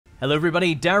Hello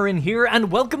everybody, Darren here,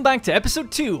 and welcome back to episode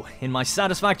 2 in my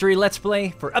Satisfactory Let's Play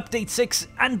for Update 6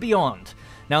 and beyond.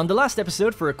 Now in the last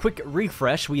episode, for a quick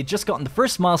refresh, we had just gotten the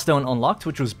first milestone unlocked,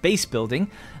 which was base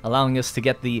building, allowing us to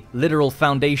get the literal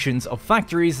foundations of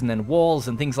factories and then walls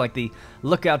and things like the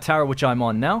lookout tower, which I'm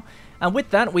on now. And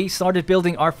with that, we started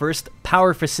building our first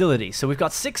power facility. So we've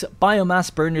got 6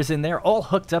 biomass burners in there, all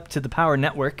hooked up to the power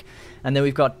network. And then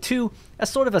we've got 2, as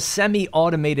sort of a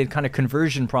semi-automated kind of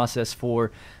conversion process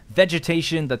for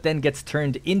vegetation that then gets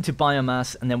turned into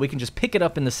biomass. And then we can just pick it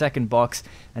up in the second box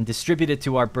and distribute it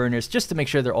to our burners just to make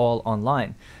sure they're all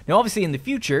online. Now, obviously, in the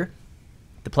future,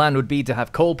 the plan would be to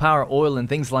have coal power, oil, and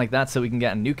things like that so we can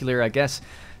get a nuclear, I guess.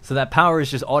 So that power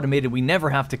is just automated. We never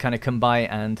have to kind of come by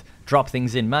and drop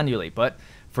things in manually. But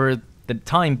for the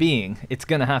time being, it's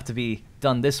going to have to be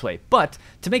done this way. But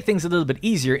to make things a little bit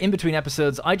easier, in between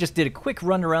episodes, I just did a quick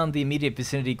run around the immediate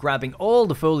vicinity, grabbing all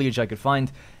the foliage I could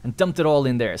find and dumped it all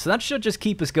in there. So that should just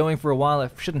keep us going for a while. I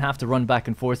shouldn't have to run back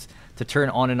and forth to turn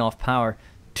on and off power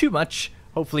too much,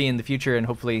 hopefully in the future and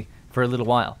hopefully for a little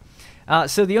while.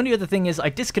 So the only other thing is I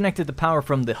disconnected the power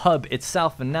from the hub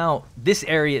itself, and now this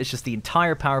area is just the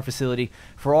entire power facility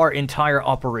for our entire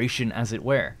operation, as it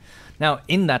were. Now,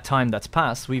 in that time that's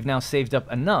passed, we've now saved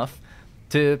up enough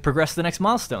to progress to the next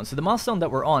milestone. So the milestone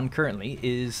that we're on currently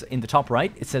is in the top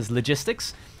right. It says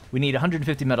logistics. We need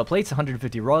 150 metal plates,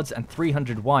 150 rods, and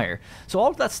 300 wire. So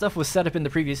all of that stuff was set up in the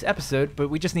previous episode, but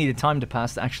we just needed time to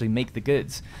pass to actually make the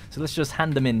goods. So let's just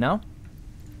hand them in now.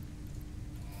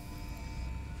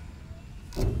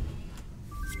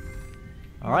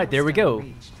 Alright, there we go.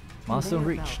 Milestone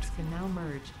reached. Can now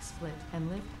merge, split, and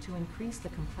lift to increase the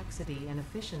complexity and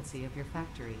efficiency of your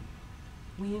factory.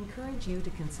 We encourage you to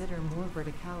consider more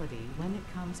verticality when it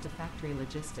comes to factory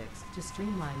logistics to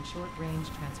streamline short-range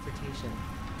transportation.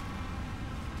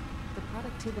 The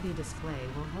productivity display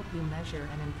will help you measure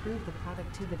and improve the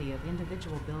productivity of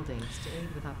individual buildings to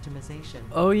aid with optimization.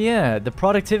 Oh yeah, the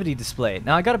productivity display.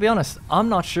 Now I gotta be honest, I'm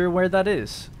not sure where that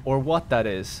is or what that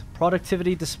is.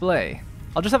 Productivity display.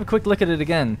 I'll just have a quick look at it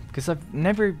again, because I've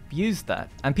never used that.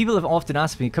 And people have often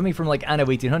asked me, coming from like Anno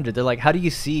 1800, they're like, how do you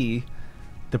see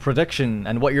the production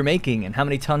and what you're making and how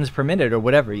many tons per minute or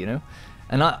whatever, you know?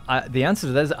 And the answer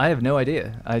to that is I have no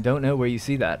idea. I don't know where you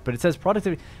see that. But it says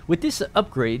productivity. With this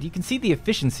upgrade, you can see the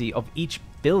efficiency of each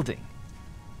building.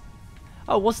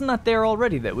 Oh, wasn't that there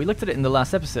already though? We looked at it in the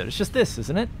last episode. It's just this,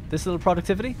 isn't it? This little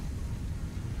productivity?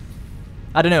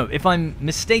 I don't know. If I'm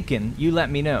mistaken, you let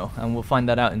me know, and we'll find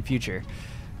that out in future.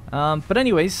 But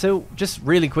anyways, so just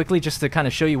really quickly, just to kind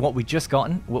of show you what we've just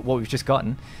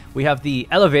gotten, we have the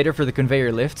elevator for the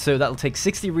conveyor lift, so that'll take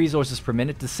 60 resources per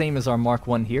minute, the same as our Mark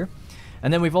 1 here.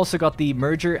 And then we've also got the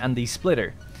merger and the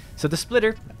splitter. So the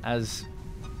splitter, as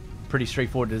pretty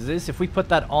straightforward as it is, if we put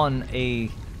that on a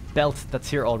belt that's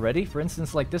here already, for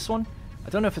instance, like this one, I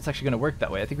don't know if it's actually going to work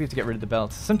that way. I think we have to get rid of the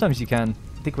belt. Sometimes you can.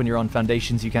 I think when you're on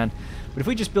foundations you can. But if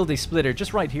we just build a splitter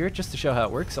just right here, just to show how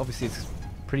it works, obviously it's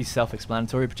pretty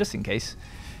self-explanatory, but just in case,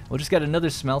 we'll just get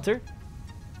another smelter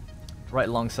right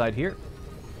alongside here.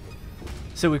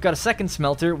 So we've got a second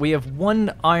smelter. We have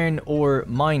 1 iron ore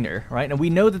miner, right? And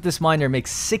we know that this miner makes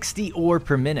 60 ore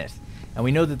per minute. And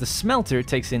we know that the smelter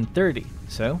takes in 30.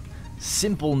 So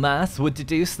simple math would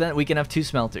deduce that we can have 2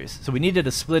 smelters. So we needed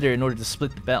a splitter in order to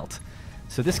split the belt.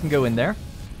 So this can go in there.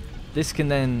 This can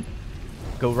then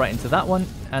go right into that one.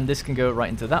 And this can go right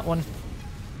into that one.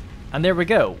 And there we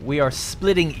go. We are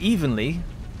splitting evenly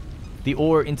the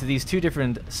ore into these 2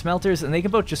 different smelters. And they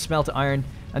can both just smelt iron.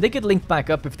 And they could link back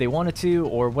up if they wanted to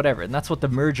or whatever. And that's what the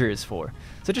merger is for.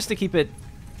 So just to keep it,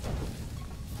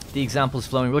 the examples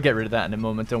flowing. We'll get rid of that in a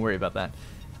moment. Don't worry about that.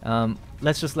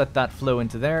 Let's just let that flow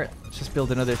into there. Let's just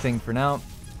build another thing for now.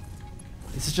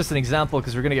 This is just an example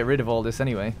because we're going to get rid of all this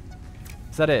anyway.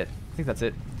 Is that it? I think that's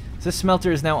it. So this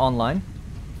smelter is now online.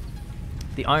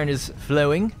 The iron is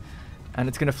flowing. And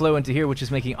it's going to flow into here, which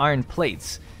is making iron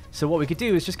plates. So what we could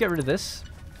do is just get rid of this.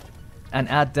 And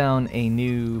add down a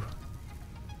new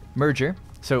merger.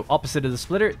 So opposite of the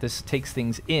splitter, this takes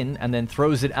things in and then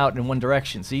throws it out in one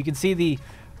direction. So you can see the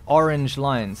orange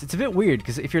lines. It's a bit weird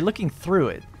because if you're looking through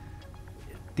it,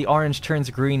 the orange turns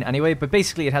green anyway. But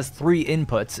basically it has 3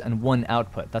 inputs and 1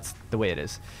 output. That's the way it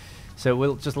is. So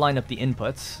we'll just line up the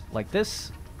inputs like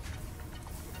this.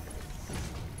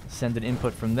 Send an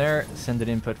input from there, send an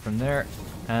input from there,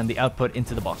 and the output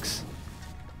into the box.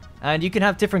 And you can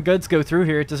have different goods go through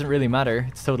here, it doesn't really matter,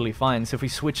 it's totally fine. So if we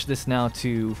switch this now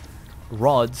to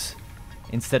rods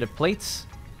instead of plates,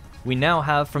 we now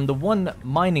have from the 1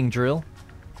 mining drill,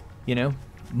 you know,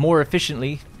 more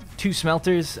efficiently 2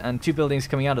 smelters and 2 buildings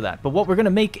coming out of that. But what we're going to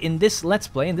make in this Let's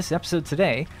Play, in this episode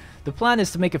today, the plan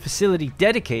is to make a facility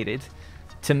dedicated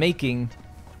to making,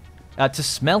 to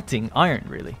smelting iron,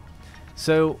 really.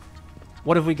 So,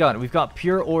 what have we got? We've got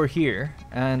pure ore here,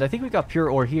 and I think we've got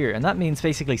pure ore here, and that means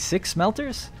basically 6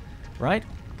 smelters, right?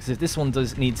 Because if this one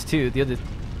needs 2, the other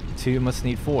 2 must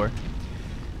need 4.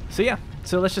 So yeah,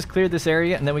 so let's just clear this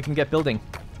area, and then we can get building.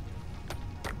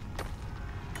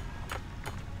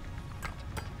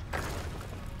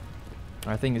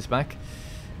 Our thing is back.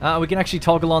 We can actually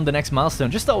toggle on the next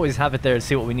milestone, just to always have it there to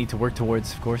see what we need to work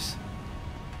towards, of course.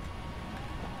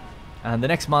 And the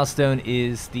next milestone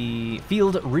is the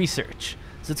field research.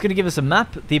 So it's going to give us a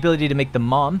map, the ability to make the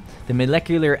MOM, the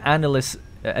molecular analysis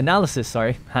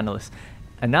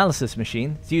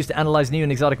machine. It's used to analyze new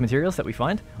and exotic materials that we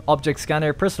find. Object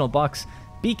scanner, personal box,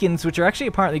 beacons, which are actually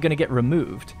apparently going to get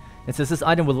removed. It says this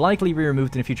item will likely be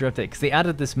removed in a future update, because they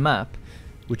added this map,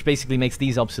 which basically makes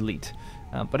these obsolete.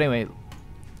 But anyway,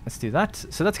 let's do that.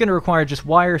 So that's going to require just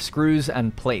wire, screws,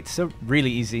 and plates. So really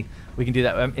easy. We can do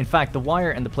that. In fact, the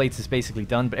wire and the plates is basically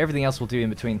done, but everything else we'll do in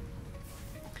between.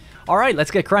 Alright,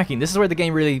 let's get cracking. This is where the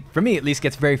game really, for me at least,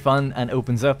 gets very fun and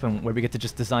opens up, and where we get to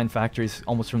just design factories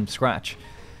almost from scratch.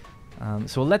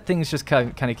 So we'll let things just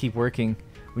kind of keep working.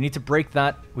 We need to break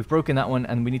that. We've broken that one,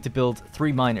 and we need to build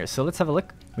 3 miners. So let's have a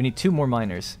look. We need 2 more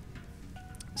miners.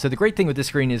 So the great thing with this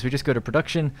screen is we just go to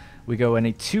production. We go, I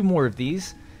need 2 more of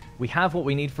these. We have what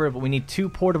we need for it, but we need 2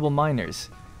 portable miners.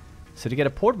 So to get a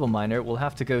portable miner, we'll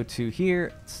have to go to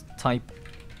here, type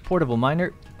portable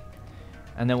miner,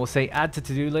 and then we'll say add to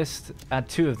to-do list, add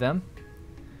 2 of them.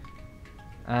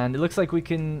 And it looks like we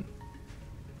can...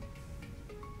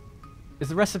 Is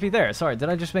the recipe there? Sorry, did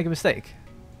I just make a mistake?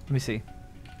 Let me see.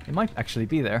 It might actually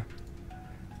be there.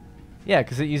 Yeah,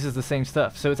 because it uses the same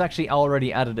stuff. So it's actually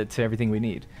already added it to everything we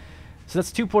need. So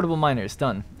that's 2 portable miners,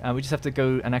 done. We just have to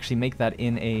go and actually make that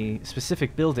in a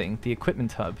specific building, the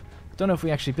equipment hub. Don't know if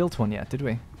we actually built one yet, did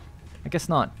we? I guess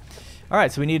not.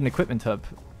 Alright, so we need an equipment hub.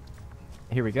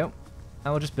 Here we go.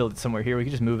 And we'll just build it somewhere here. We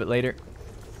can just move it later.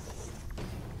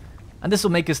 And this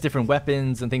will make us different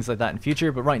weapons and things like that in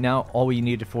future. But right now, all we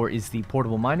need it for is the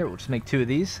portable miner. We'll just make 2 of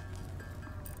these.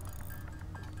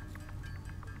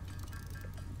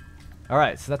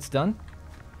 Alright, so that's done.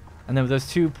 And then with those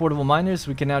 2 portable miners,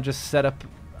 we can now just set up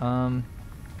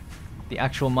the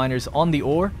actual miners on the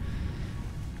ore.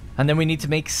 And then we need to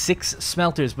make 6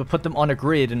 smelters, but put them on a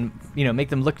grid and, you know, make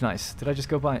them look nice. Did I just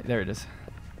go by? There it is.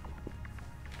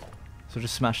 So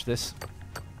just smash this.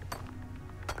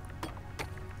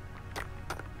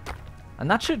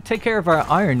 And that should take care of our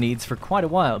iron needs for quite a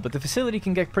while, but the facility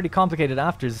can get pretty complicated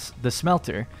after the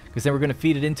smelter, because then we're going to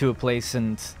feed it into a place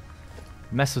and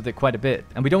mess with it quite a bit.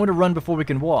 And we don't want to run before we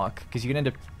can walk, because you can end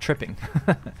up tripping.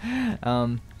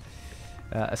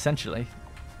 Essentially.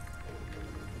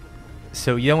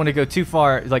 So you don't want to go too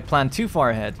far, like plan too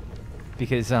far ahead,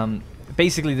 because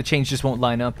basically the chains just won't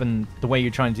line up, and the way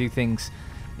you're trying to do things,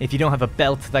 if you don't have a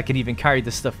belt that can even carry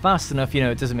this stuff fast enough, you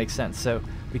know, it doesn't make sense. So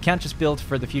we can't just build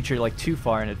for the future like too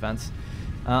far in advance.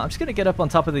 I'm just going to get up on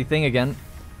top of the thing again.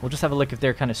 We'll just have a look if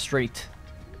they're kind of straight.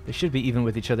 They should be even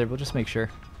with each other. We'll just make sure.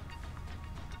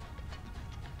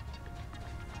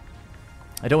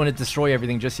 I don't want to destroy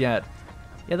everything just yet.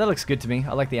 Yeah, that looks good to me.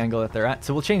 I like the angle that they're at.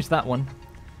 So we'll change that one.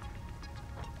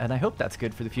 And I hope that's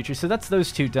good for the future. So that's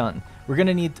those 2 done. We're going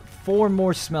to need 4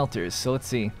 more smelters. So let's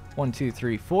see. 1, 2,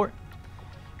 3, 4.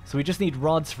 So we just need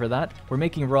rods for that. We're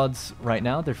making rods right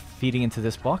now. They're feeding into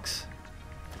this box.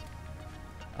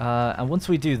 And once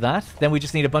we do that, then we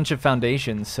just need a bunch of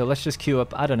foundations. So let's just queue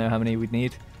up. I don't know how many we'd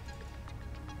need.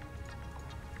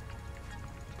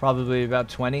 Probably about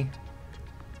 20.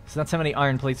 So that's how many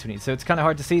iron plates we need. So it's kind of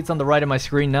hard to see. It's on the right of my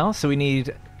screen now. So we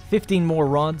need 15 more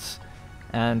rods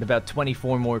and about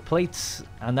 24 more plates.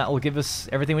 And that will give us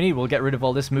everything we need. We'll get rid of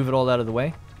all this, move it all out of the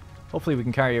way. Hopefully we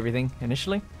can carry everything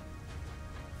initially.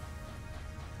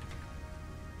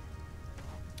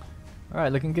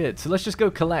 Alright, looking good. So let's just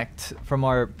go collect from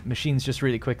our machines just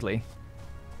really quickly.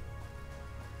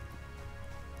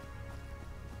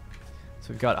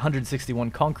 So we've got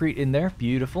 161 concrete in there.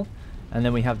 Beautiful. And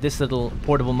then we have this little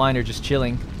portable miner just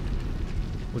chilling.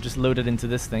 We'll just load it into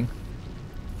this thing.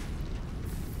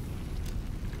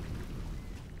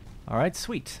 Alright,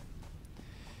 sweet.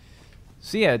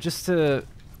 So yeah, just to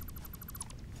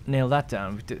nail that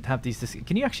down, we have these...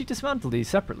 Can you actually dismantle these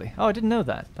separately? Oh, I didn't know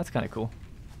that. That's kind of cool.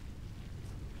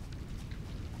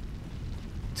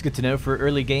 It's good to know for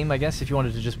early game, I guess. If you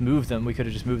wanted to just move them, we could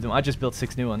have just moved them. I just built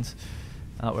 6 new ones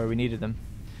where we needed them.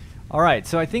 Alright,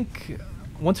 so I think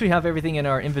once we have everything in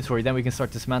our inventory, then we can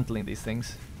start dismantling these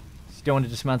things. So you don't want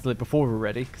to dismantle it before we're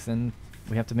ready, because then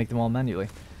we have to make them all manually.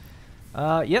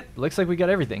 Yep, looks like we got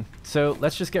everything. So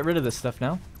let's just get rid of this stuff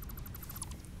now.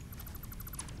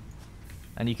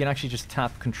 And you can actually just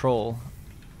tap Control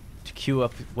to queue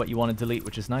up what you want to delete,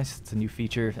 which is nice. It's a new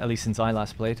feature, at least since I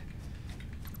last played.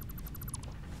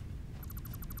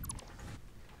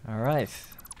 Alright.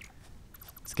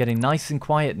 It's getting nice and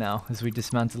quiet now as we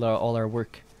dismantle all our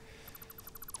work.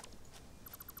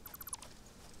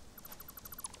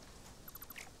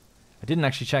 I didn't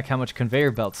actually check how much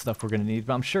conveyor belt stuff we're going to need,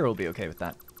 but I'm sure we'll be okay with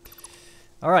that.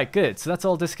 Alright, good. So that's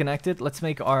all disconnected. Let's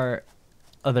make our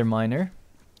other miner.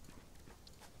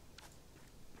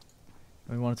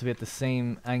 We want it to be at the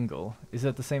same angle. Is it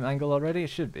at the same angle already? It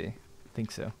should be. I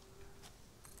think so.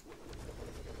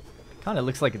 Kind of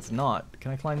looks like it's not.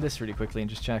 Can I climb this really quickly and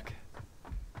just check?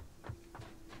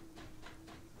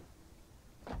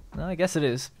 No, I guess it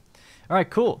is. Alright,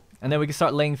 cool. And then we can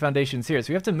start laying foundations here. So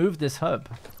we have to move this hub.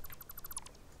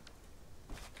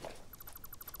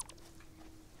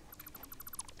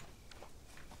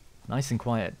 Nice and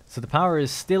quiet. So the power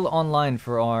is still online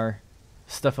for our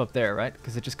stuff up there, right?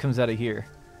 Because it just comes out of here.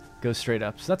 Goes straight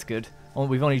up. So that's good. Oh,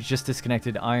 we've only just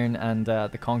disconnected iron and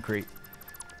the concrete.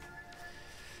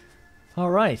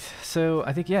 Alright, so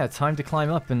I think, yeah, it's time to climb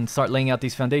up and start laying out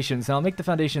these foundations. Now, I'll make the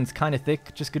foundations kind of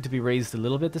thick, just good to be raised a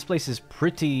little bit. This place is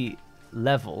pretty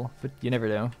level, but you never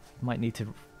know. Might need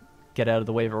to get out of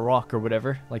the way of a rock or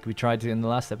whatever, like we tried to in the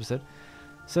last episode.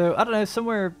 So, I don't know,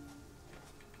 somewhere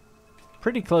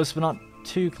pretty close, but not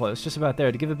too close, just about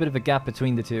there, to give a bit of a gap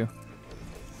between the two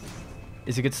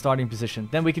is a good starting position.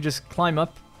 Then we could just climb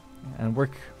up and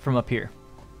work from up here.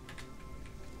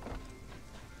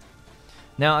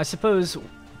 Now, I suppose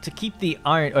to keep the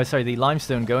the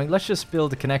limestone going, let's just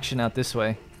build a connection out this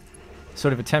way.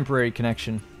 Sort of a temporary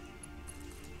connection.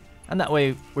 And that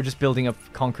way, we're just building up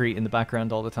concrete in the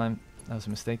background all the time. That was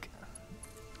a mistake.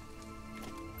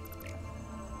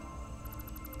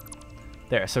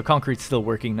 There, so concrete's still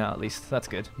working now at least. That's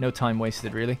good. No time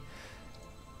wasted, really.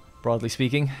 Broadly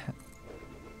speaking.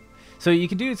 So you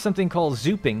can do something called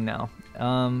zooping now.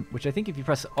 Which I think if you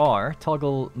press R,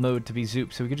 toggle mode to be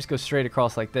zoop, so we could just go straight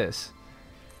across like this.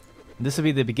 And this will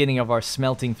be the beginning of our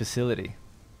smelting facility.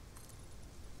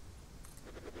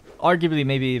 Arguably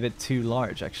maybe a bit too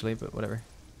large actually, but whatever.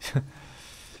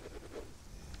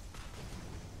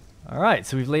 Alright,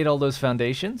 so we've laid all those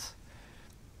foundations.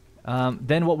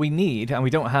 Then what we need, and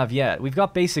we don't have yet, we've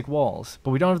got basic walls,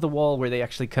 but we don't have the wall where they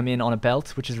actually come in on a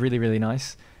belt, which is really, really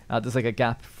nice. There's like a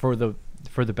gap for the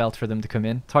belt for them to come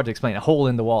in. It's hard to explain. A hole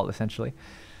in the wall, essentially.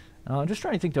 I'm just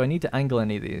trying to think, do I need to angle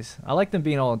any of these? I like them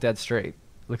being all dead straight.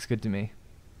 Looks good to me.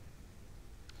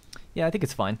 Yeah, I think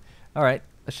it's fine. Alright,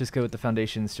 let's just go with the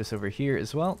foundations just over here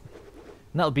as well.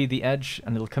 And that'll be the edge,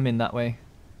 and it'll come in that way.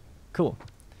 Cool.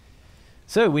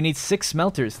 So, we need 6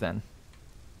 smelters then.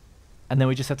 And then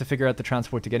we just have to figure out the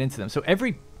transport to get into them. So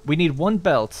we need 1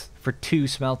 belt for 2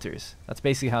 smelters. That's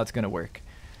basically how it's going to work.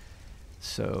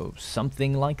 So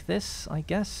something like this, I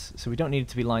guess. So we don't need it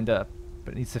to be lined up,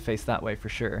 but it needs to face that way for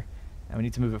sure. And we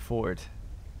need to move it forward.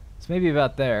 So maybe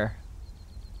about there.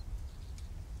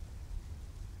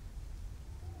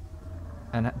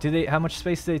 And how much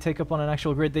space do they take up on an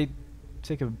actual grid? They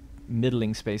take a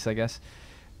middling space, I guess.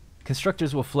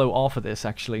 Constructors will flow off of this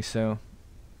actually, so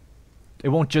it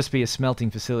won't just be a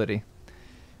smelting facility.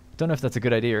 Don't know if that's a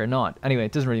good idea or not. Anyway,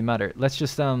 it doesn't really matter. Let's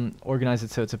just organize it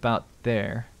so it's about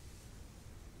there.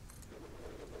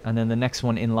 And then the next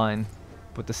one in line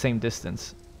with the same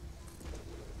distance.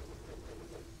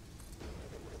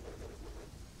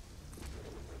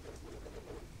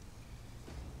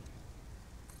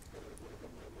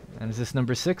 And is this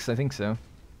number 6? I think so.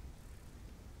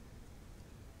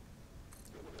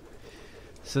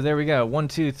 So there we go. 1,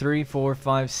 2, 3, 4,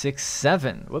 5, 6,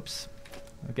 7. Whoops.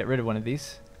 I'll get rid of one of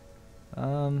these.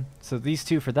 So these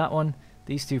 2 for that one.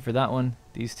 These 2 for that one.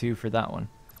 These 2 for that one.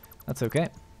 That's okay.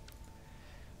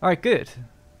 Alright, good.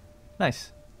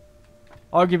 Nice.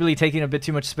 Arguably taking a bit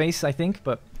too much space, I think,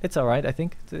 but it's alright, I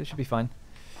think. It should be fine.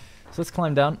 So let's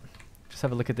climb down. Just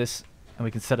have a look at this, and we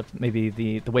can set up maybe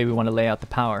the way we want to lay out the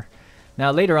power.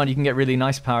 Now, later on, you can get really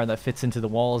nice power that fits into the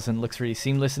walls and looks really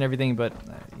seamless and everything, but,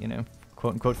 you know,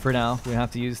 quote-unquote, for now, we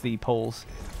have to use the poles.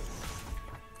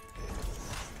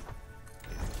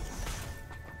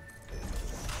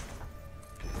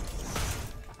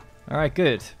 Alright,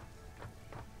 good.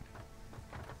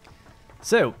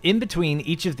 So, in between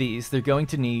each of these, they're going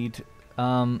to need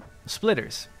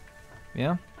splitters.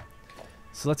 Yeah?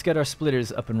 So let's get our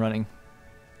splitters up and running.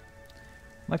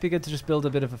 Might be good to just build a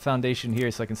bit of a foundation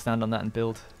here so I can stand on that and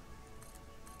build.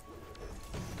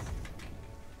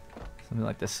 Something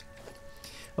like this.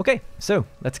 Okay, so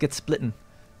let's get splitting.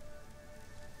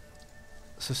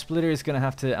 So splitter is going to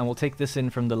have to, and we'll take this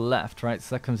in from the left, right?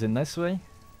 So that comes in this way.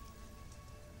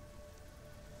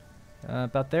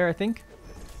 About there, I think.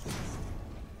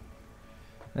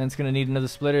 Then it's going to need another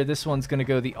splitter. This one's going to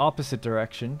go the opposite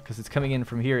direction because it's coming in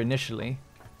from here initially.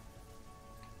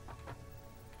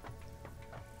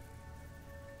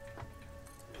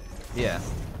 Yeah.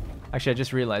 Actually, I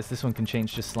just realized this one can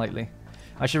change just slightly.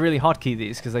 I should really hotkey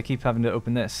these because I keep having to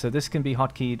open this. So this can be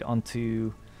hotkeyed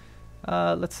onto,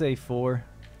 let's say 4,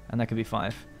 and that can be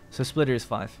 5. So splitter is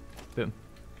 5. Boom.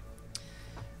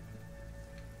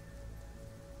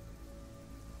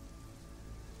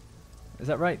 Is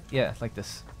that right? Yeah, like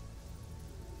this.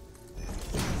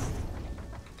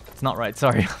 It's not right,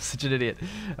 sorry. I'm such an idiot.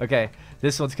 Okay,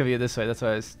 this one's coming in this way. That's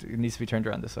why it needs to be turned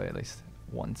around this way at least.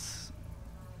 Once.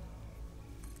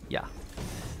 Yeah.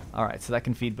 Alright, so that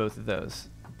can feed both of those.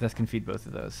 That can feed both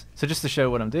of those. So just to show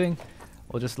what I'm doing,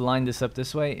 we'll just line this up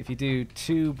this way. If you do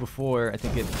 2 before, I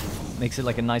think it makes it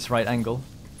like a nice right angle.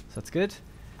 So that's good.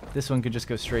 This one could just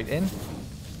go straight in.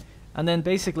 And then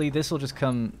basically this will just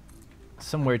come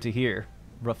somewhere to here,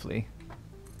 roughly.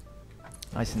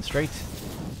 Nice and straight.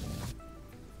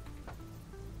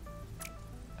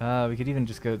 We could even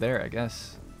just go there, I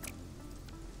guess.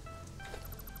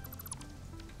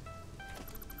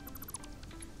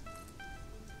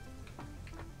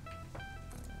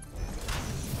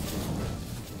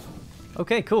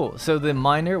 Okay, cool. So the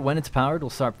miner, when it's powered, will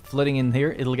start flooding in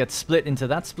here. It'll get split into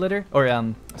that splitter,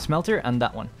 or smelter, and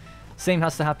that one. Same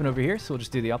has to happen over here, so we'll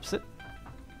just do the opposite.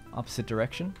 Opposite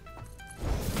direction.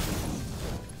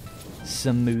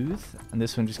 Smooth. And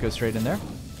this one just goes straight in there.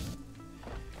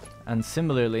 And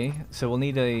similarly, so we'll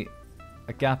need a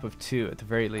gap of 2 at the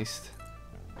very least.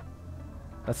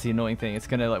 That's the annoying thing. It's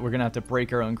gonna, like, we're gonna have to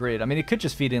break our own grid. I mean, it could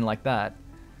just feed in like that.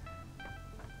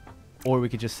 Or we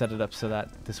could just set it up so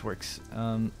that this works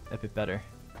a bit better.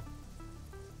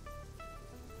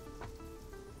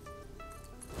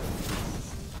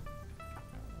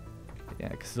 Yeah,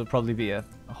 because there'll probably be a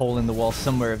hole in the wall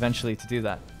somewhere eventually to do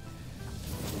that.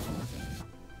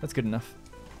 That's good enough.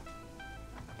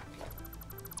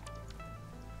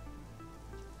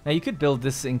 Now you could build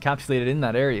this encapsulated in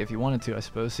that area if you wanted to, I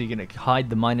suppose, so you're going to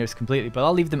hide the miners completely, but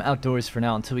I'll leave them outdoors for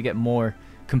now until we get more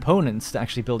components to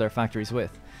actually build our factories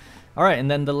with. Alright,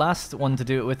 and then the last one to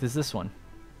do it with is this one.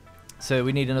 So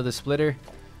we need another splitter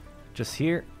just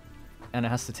here, and it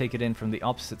has to take it in from the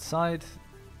opposite side,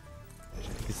 which I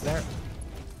think is there.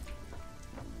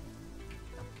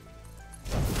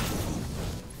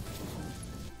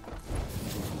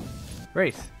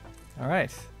 Great.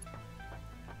 Alright.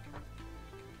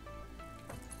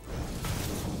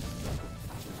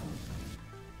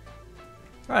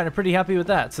 Alright, I'm pretty happy with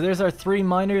that. So there's our 3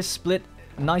 miners split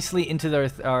nicely into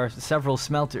our several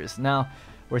smelters. Now,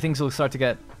 where things will start to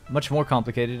get much more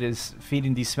complicated is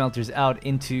feeding these smelters out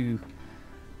into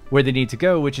where they need to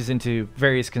go, which is into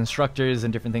various constructors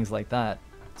and different things like that.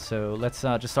 So let's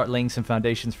just start laying some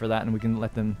foundations for that, and we can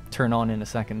let them turn on in a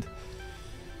second.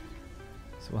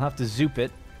 So we'll have to zoop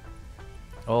it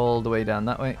all the way down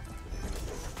that way.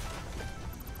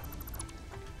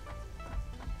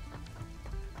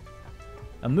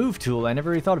 A move tool, I never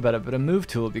really thought about it, but a move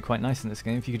tool would be quite nice in this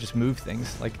game if you could just move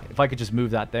things. Like, if I could just move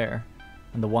that there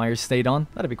and the wires stayed on,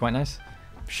 that'd be quite nice.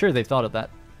 I'm sure they've thought of that.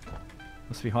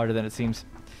 Must be harder than it seems.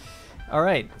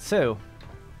 Alright, so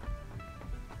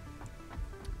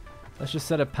let's just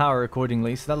set up power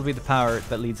accordingly. So that'll be the power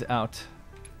that leads out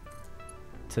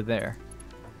to there.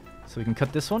 So we can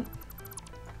cut this one.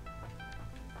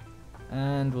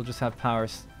 And we'll just have power,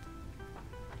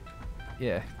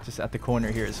 yeah, just at the corner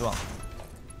here as well.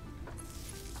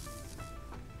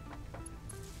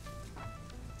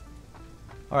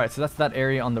 Alright, so that's that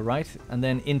area on the right. And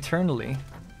then internally,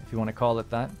 if you want to call it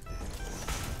that,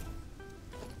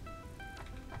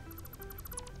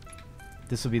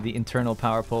 this will be the internal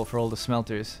power pole for all the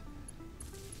smelters.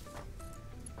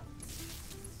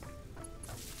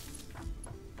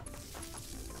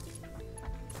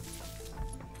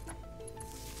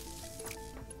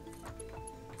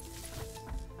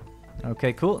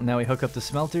 Okay, cool. Now we hook up the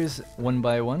smelters one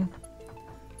by one.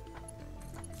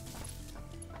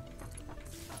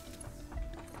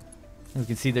 And we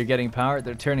can see they're getting power.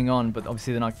 They're turning on, but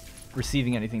obviously they're not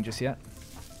receiving anything just yet.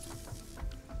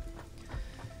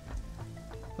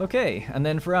 Okay, and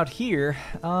then for out here,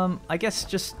 I guess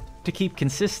just to keep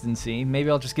consistency, maybe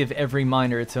I'll just give every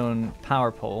miner its own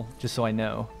power pole, just so I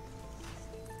know.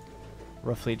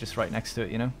 Roughly just right next to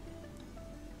it, you know?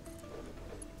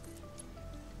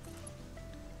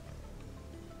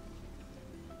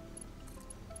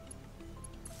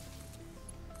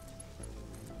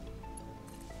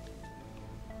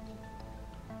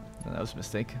 that was a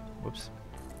mistake. Whoops.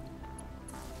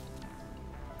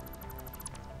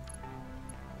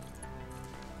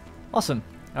 Awesome.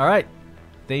 Alright.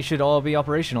 They should all be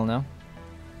operational now.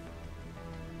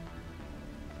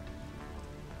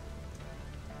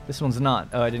 This one's not.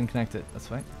 Oh, I didn't connect it. That's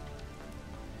fine.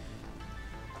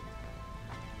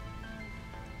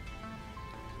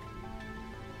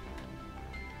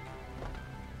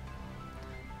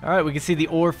 Alright, we can see the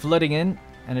ore flooding in,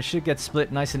 and it should get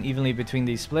split nice and evenly between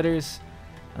these splitters.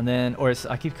 And then, or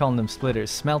I keep calling them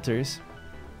splitters, smelters.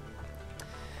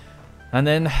 And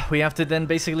then we have to then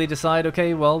basically decide,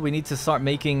 okay, well, we need to start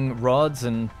making rods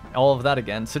and all of that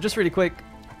again. So just really quick,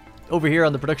 over here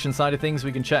on the production side of things,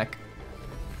 we can check.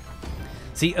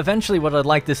 See, eventually what I'd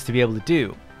like this to be able to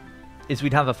do is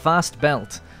we'd have a fast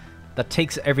belt that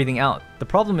takes everything out. The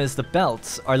problem is the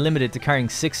belts are limited to carrying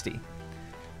 60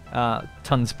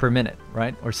 tons per minute,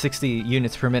 right? Or 60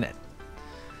 units per minute.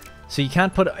 So you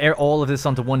can't put all of this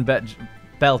onto one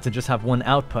belt and just have one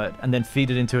output and then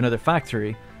feed it into another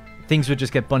factory. Things would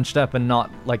just get bunched up and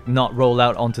not roll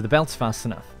out onto the belts fast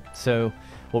enough. So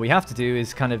what we have to do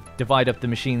is kind of divide up the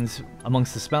machines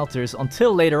amongst the smelters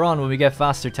until later on when we get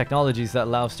faster technologies that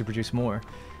allow us to produce more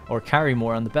or carry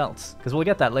more on the belts, because we'll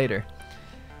get that later.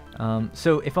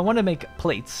 So if I want to make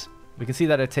plates, we can see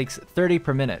that it takes 30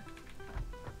 per minute.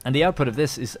 And the output of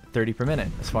this is 30 per minute,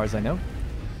 as far as I know.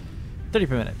 30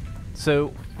 per minute.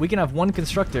 So we can have one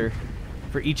constructor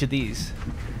for each of these.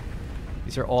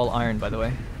 These are all iron, by the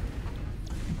way.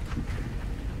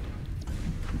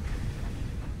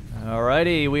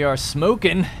 Alrighty, we are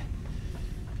smoking.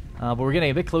 But we're getting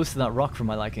a bit close to that rock for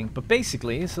my liking. But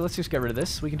basically, so let's just get rid of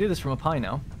this. We can do this from up high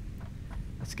now.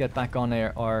 Let's get back on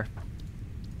our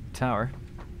tower.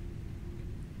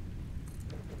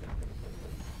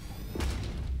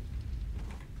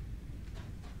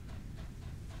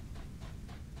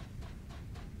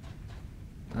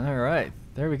 Alright,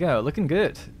 there we go. Looking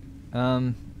good.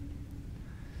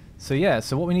 So yeah,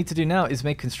 so what we need to do now is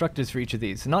make constructors for each of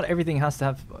these. Not everything has to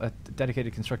have a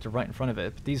dedicated constructor right in front of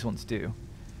it, but these ones do.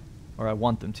 Or I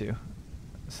want them to.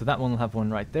 So that one will have one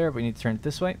right there, but we need to turn it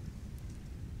this way.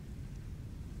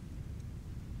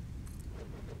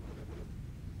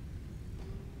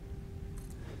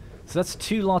 So that's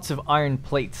 2 lots of iron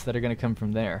plates that are going to come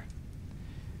from there.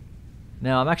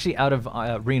 Now, I'm actually out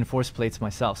of reinforced plates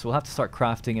myself, so we'll have to start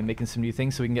crafting and making some new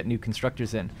things so we can get new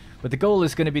constructors in. But the goal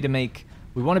is going to be to make...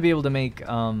 We want to be able to make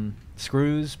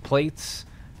screws, plates,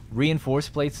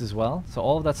 reinforced plates as well. So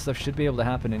all of that stuff should be able to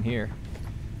happen in here.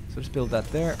 So just build that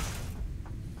there.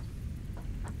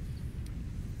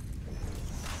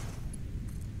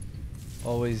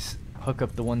 Always hook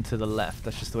up the one to the left.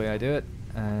 That's just the way I do it.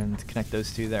 And connect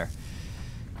those two there.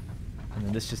 And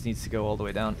then this just needs to go all the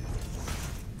way down.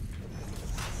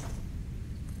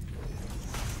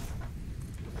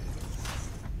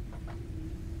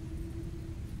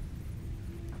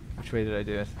 Which way did I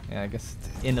do it? Yeah, I guess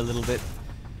it's in a little bit.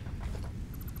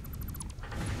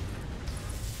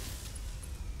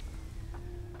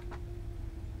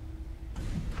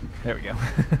 There we go.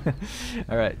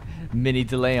 Alright, mini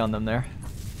delay on them there.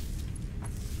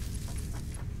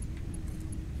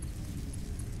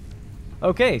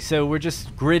 Okay, so we're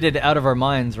just gridded out of our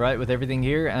minds, right, with everything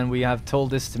here, and we have told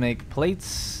this to make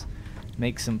plates.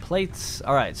 Make some plates.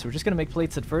 Alright, so we're just going to make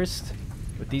plates at first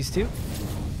with these two.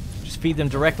 Just feed them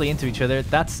directly into each other.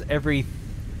 That's every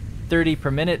 30 per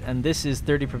minute, and this is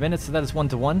 30 per minute, so that is 1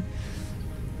 to 1.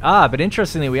 Ah, but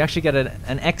interestingly, we actually get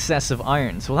an excess of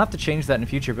iron, so we'll have to change that in the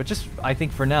future, but just, I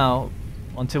think for now,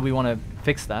 until we want to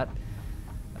fix that,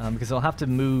 because I'll have to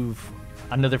move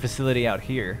another facility out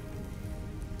here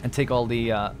and take all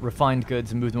the refined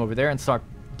goods and move them over there and start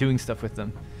doing stuff with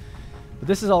them. But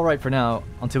this is alright for now,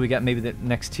 until we get maybe the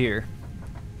next tier.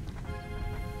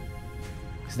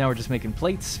 Because now we're just making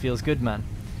plates. Feels good, man.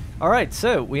 Alright,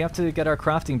 so we have to get our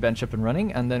crafting bench up and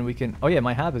running, and then we can... Oh yeah,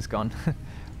 my hab is gone.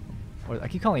 Or I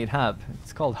keep calling it hab.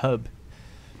 It's called hub.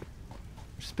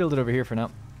 Just build it over here for now.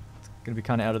 It's going to be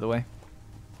kind of out of the way.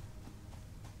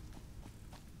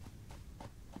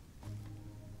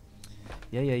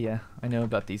 Yeah. I know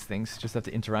about these things. Just have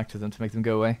to interact with them to make them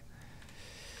go away.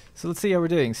 So let's see how we're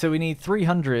doing. So we need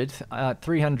 300,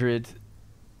 300,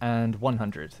 and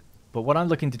 100. But what I'm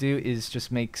looking to do is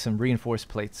just make some reinforced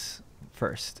plates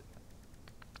first.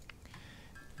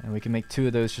 And we can make 2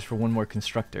 of those just for one more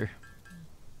constructor.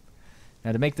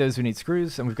 Now to make those we need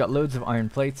screws, and we've got loads of iron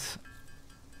plates.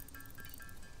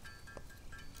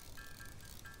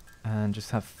 And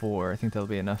just have 4. I think that'll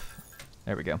be enough.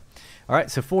 There we go. Alright,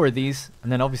 so 4 of these,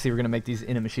 and then obviously we're going to make these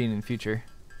in a machine in the future.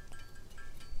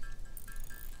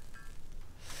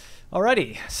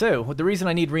 Alrighty, so the reason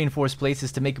I need reinforced plates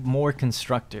is to make more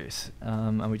constructors.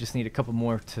 And we just need a couple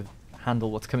more to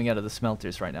handle what's coming out of the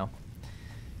smelters right now.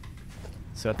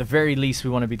 So at the very least, we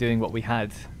want to be doing what we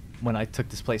had when I took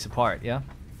this place apart, yeah?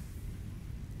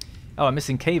 Oh, I'm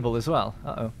missing cable as well.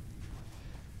 Uh-oh.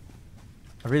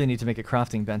 I really need to make a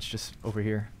crafting bench just over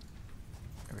here.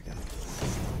 There we go.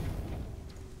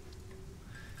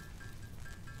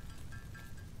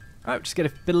 Alright, just get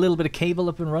a little bit of cable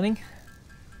up and running.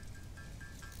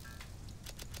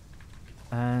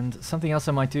 And something else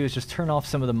I might do is just turn off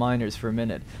some of the miners for a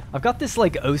minute. I've got this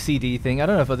like OCD thing, I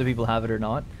don't know if other people have it or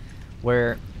not,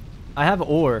 where I have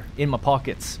ore in my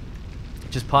pockets,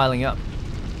 just piling up.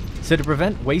 So to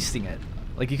prevent wasting it,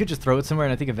 like you could just throw it somewhere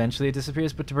and I think eventually it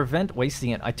disappears, but to prevent wasting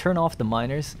it, I turn off the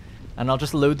miners and I'll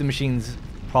just load the machines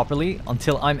properly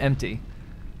until I'm empty.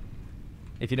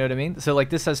 If you know what I mean? So like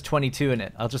this has 22 in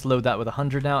it, I'll just load that with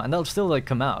 100 now and they'll still like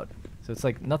come out. So it's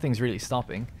like nothing's really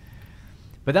stopping.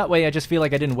 But that way I just feel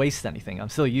like I didn't waste anything. I'm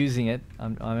still using it.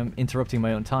 I'm interrupting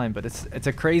my own time, but it's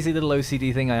a crazy little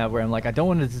OCD thing I have where I'm like, I don't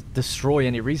want to destroy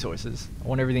any resources. I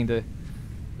want everything to,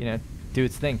 you know, do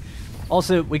its thing.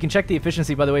 Also, we can check the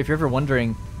efficiency, by the way, if you're ever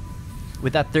wondering,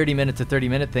 with that 30-minute to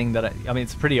 30-minute thing that I mean,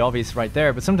 it's pretty obvious right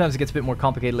there, but sometimes it gets a bit more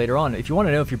complicated later on. If you want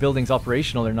to know if your building's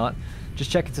operational or not,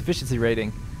 just check its efficiency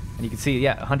rating. And you can see,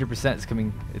 yeah, 100% is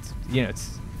coming, it's, you know,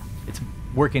 it's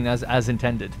working as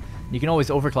intended. You can always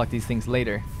overclock these things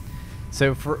later.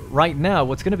 So for right now,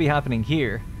 what's going to be happening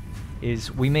here is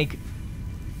we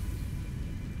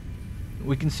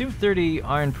consume 30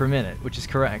 iron per minute, which is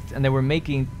correct, and then we're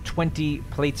making 20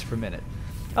 plates per minute.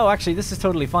 Oh, actually, this is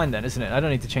totally fine then, isn't it? I don't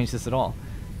need to change this at all.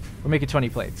 We're making 20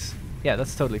 plates. Yeah,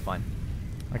 that's totally fine.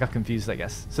 I got confused, I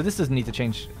guess. So this doesn't need to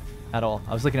change at all.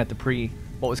 I was looking at the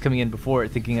what was coming in before,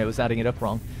 thinking I was adding it up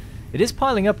wrong. It is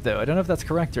piling up, though. I don't know if that's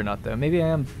correct or not, though. Maybe I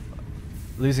am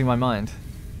losing my mind.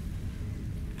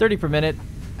 30 per minute,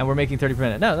 and we're making 30 per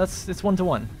minute. No, it's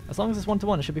 1-to-1. As long as it's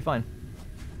 1-to-1, it should be fine.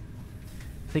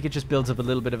 I think it just builds up a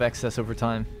little bit of excess over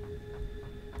time.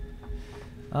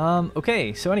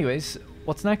 Okay, so anyways,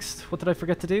 what's next? What did I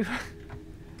forget to do?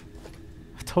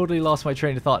 I've totally lost my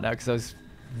train of thought now because I was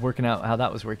working out how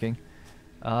that was working.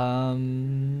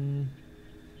 I've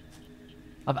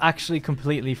actually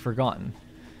completely forgotten.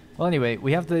 Well, anyway,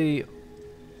 we have the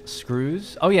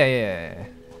screws. Oh, yeah.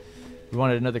 We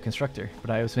wanted another constructor, but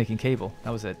I was making cable.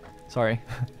 That was it. Sorry.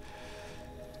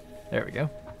 There we go.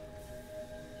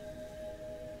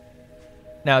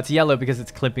 Now it's yellow because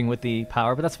it's clipping with the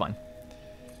power, but that's fine.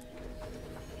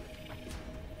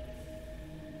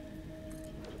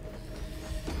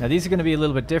 Now these are going to be a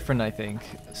little bit different, I think.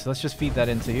 So let's just feed that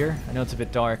into here. I know it's a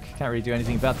bit dark. Can't really do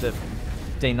anything about the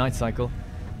day-night cycle.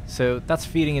 So that's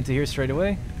feeding into here straight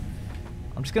away.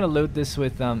 I'm just going to load this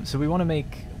with... so we want to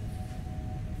make...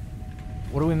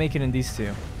 What are we making in these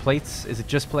two? Plates? Is it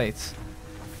just plates?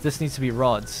 This needs to be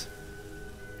rods.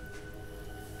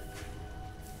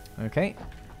 Okay.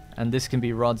 And this can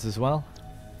be rods as well.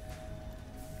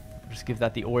 Just give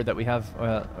that the ore that we have,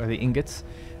 or the ingots.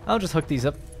 I'll just hook these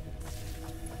up.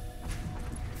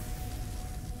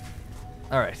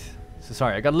 Alright. So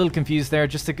sorry, I got a little confused there.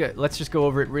 Just to let's just go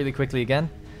over it really quickly again.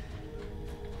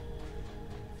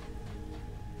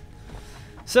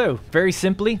 So, very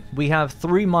simply, we have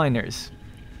 3 miners.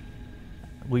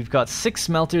 We've got 6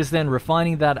 smelters then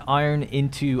refining that iron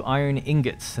into iron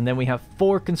ingots. And then we have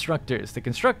 4 constructors. The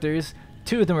constructors,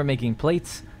 2 of them are making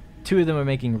plates, 2 of them are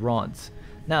making rods.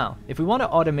 Now, if we want to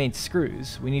automate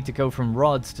screws, we need to go from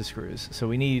rods to screws. So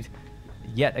we need,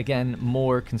 yet again,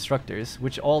 more constructors,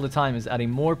 which all the time is adding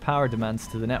more power demands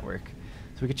to the network.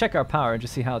 So we can check our power and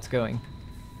just see how it's going.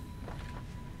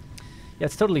 Yeah,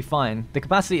 it's totally fine. The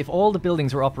capacity, if all the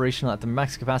buildings were operational at the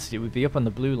max capacity, it would be up on the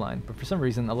blue line. But for some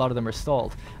reason, a lot of them are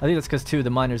stalled. I think that's because 2 of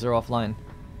the miners are offline.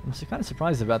 I'm kind of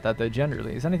surprised about that, though,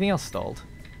 generally. Is anything else stalled?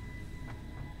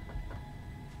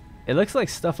 It looks like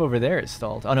stuff over there is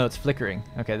stalled. Oh, no, it's flickering.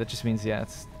 Okay, that just means, yeah,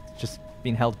 it's just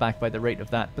being held back by the rate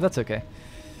of that. But that's okay.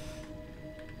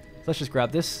 So let's just grab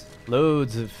this.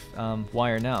 Loads of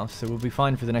wire now, so we'll be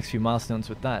fine for the next few milestones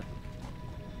with that.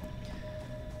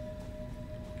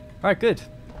 Alright, good.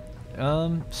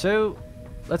 So,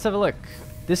 let's have a look.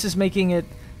 This is making it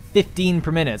 15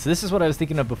 per minute. So this is what I was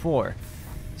thinking of before.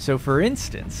 So for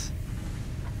instance,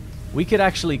 we could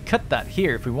actually cut that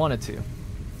here if we wanted to.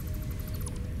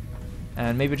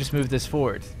 And maybe just move this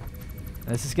forward. And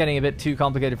this is getting a bit too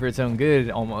complicated for its own good,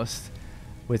 almost,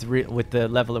 with the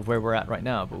level of where we're at right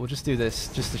now. But we'll just do this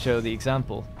just to show the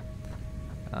example.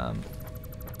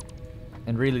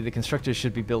 And really, the constructors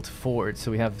should be built forward, so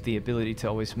we have the ability to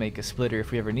always make a splitter if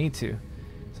we ever need to.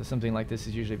 So something like this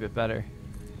is usually a bit better.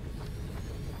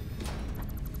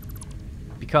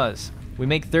 because we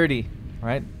make 30,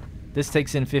 right? This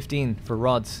takes in 15 for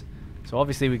rods. So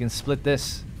obviously we can split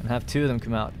this and have 2 of them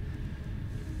come out.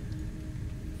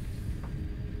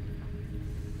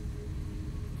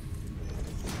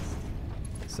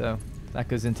 So that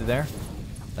goes into there.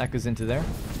 That goes into there.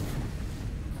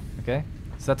 Okay,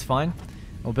 so that's fine.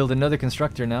 We'll build another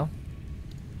constructor now.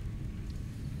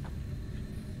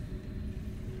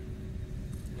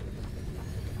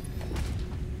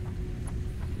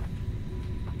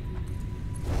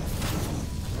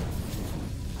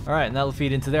 Alright, and that'll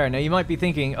feed into there. Now you might be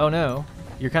thinking, oh no,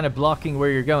 you're kind of blocking where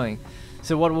you're going.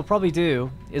 So what we'll probably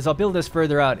do is I'll build this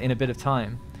further out in a bit of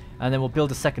time. And then we'll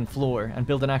build a second floor and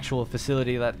build an actual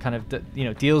facility that kind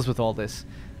of, deals with all this.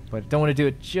 But don't want to do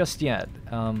it just yet.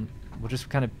 We'll just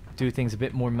kind of do things a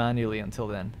bit more manually until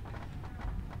then.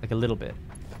 Like a little bit.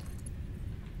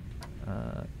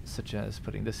 Such as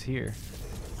putting this here.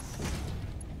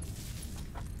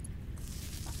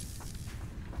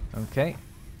 Okay.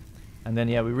 And then,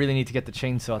 yeah, we really need to get the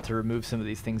chainsaw to remove some of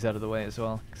these things out of the way as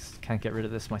well. 'Cause I can't get rid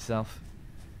of this myself.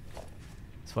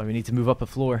 That's why we need to move up a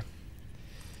floor.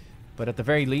 But at the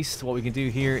very least, what we can do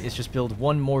here is just build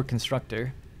one more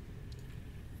constructor.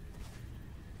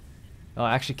 Oh,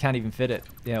 I actually can't even fit it.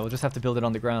 Yeah, we'll just have to build it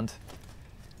on the ground.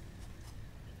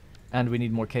 And we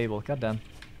need more cable. Goddamn.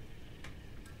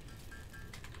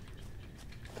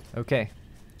 Okay.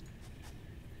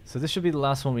 So this should be the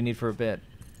last one we need for a bit.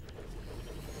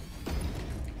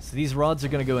 So these rods are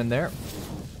going to go in there.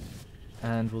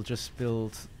 And we'll just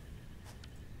build...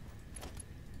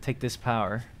 Take this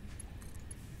power.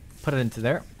 Put it into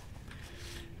there.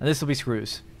 And this will be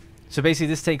screws. So basically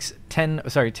this takes 10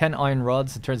 iron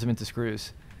rods and turns them into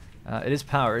screws. It is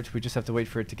powered. We just have to wait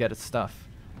for it to get its stuff.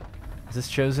 Is this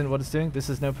chosen what it's doing? This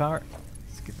is no power.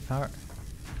 Let's get the power.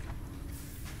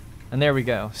 And there we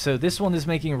go. So this one is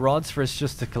making rods for us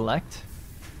just to collect.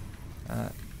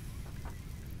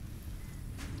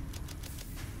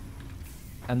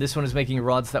 And this one is making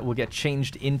rods that will get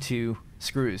changed into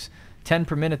screws. 10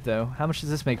 per minute though. How much does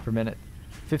this make per minute?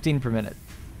 15 per minute.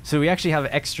 So we actually have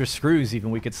extra screws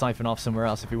even we could siphon off somewhere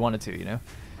else if we wanted to, you know?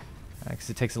 Because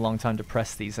it takes a long time to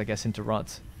press these, I guess, into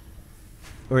rods.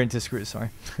 Or into screws,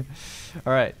 sorry.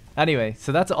 Alright, anyway,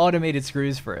 so that's automated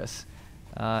screws for us.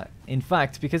 In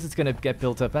fact, because it's going to get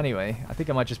built up anyway, I think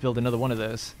I might just build another one of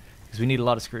those. Because we need a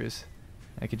lot of screws.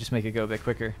 I could just make it go a bit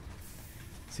quicker.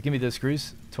 So give me those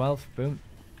screws. 12, boom.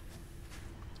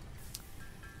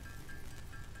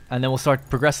 And then we'll start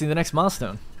progressing the next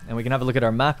milestone. And we can have a look at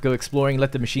our map, go exploring,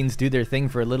 let the machines do their thing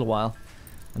for a little while.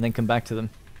 And then come back to them.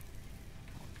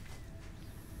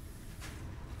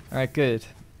 Alright, good.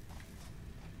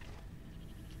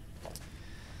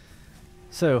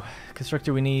 So,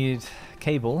 constructor, we need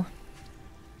cable.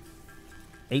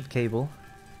 8 cable.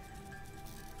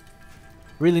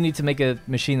 Really need to make a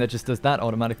machine that just does that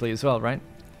automatically as well, right?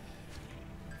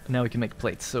 Now we can make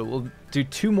plates. So we'll do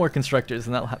 2 more constructors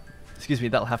and that'll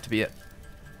have to be it.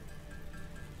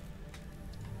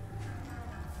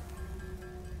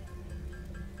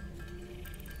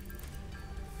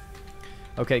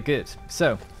 Okay, good.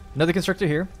 So, another constructor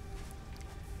here.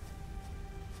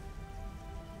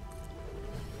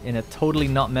 In a totally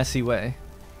not messy way.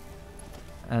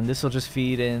 And this will just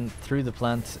feed in through the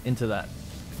plant into that.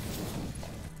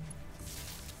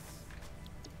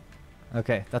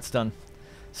 Okay, that's done.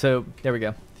 So, there we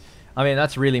go. I mean,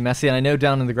 that's really messy, and I know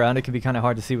down on the ground it can be kind of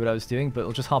hard to see what I was doing, but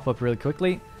we'll just hop up really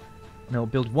quickly. And I'll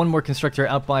build one more constructor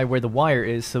out by where the wire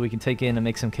is so we can take in and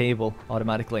make some cable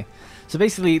automatically. So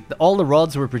basically, all the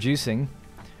rods we're producing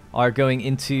are going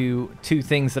into 2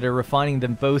 things that are refining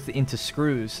them both into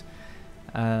screws.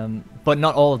 But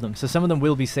not all of them. So some of them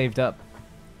will be saved up.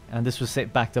 And this was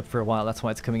backed up for a while. That's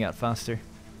why it's coming out faster.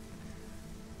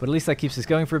 But at least that keeps us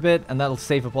going for a bit, and that'll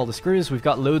save up all the screws. We've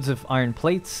got loads of iron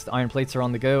plates. The iron plates are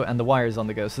on the go, and the wire is on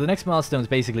the go. So the next milestone is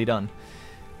basically done.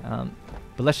 But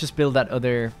let's just build that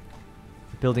other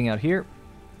building out here.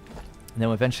 And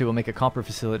then eventually we'll make a copper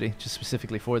facility, just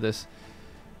specifically for this.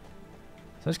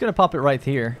 So I'm just going to pop it right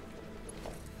here.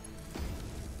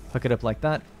 Hook it up like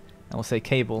that. And we'll say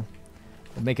cable.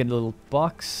 We'll make a little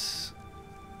box.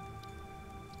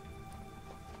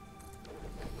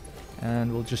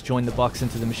 And we'll just join the box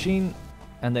into the machine.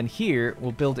 And then here,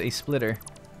 we'll build a splitter.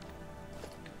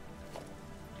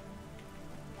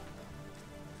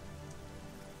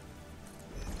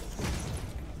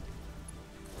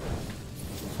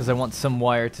 Because I want some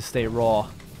wire to stay raw,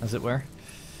 as it were.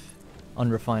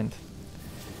 Unrefined.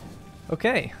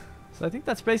 Okay, so I think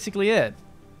that's basically it.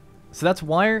 So that's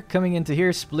wire coming into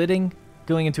here, splitting,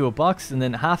 going into a box, and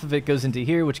then half of it goes into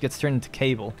here, which gets turned into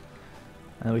cable.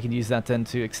 And we can use that then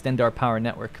to extend our power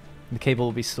network. The cable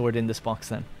will be stored in this box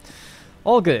then.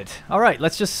 All good. Alright,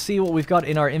 let's just see what we've got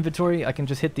in our inventory. I can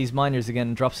just hit these miners again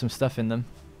and drop some stuff in them.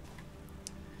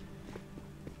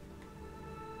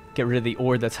 Get rid of the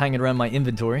ore that's hanging around my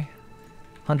inventory.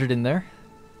 100 in there.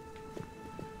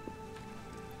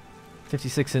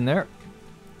 56 in there.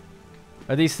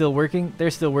 Are these still working?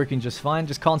 They're still working just fine.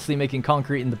 Just constantly making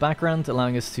concrete in the background,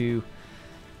 allowing us to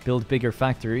build bigger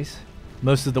factories.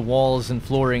 Most of the walls and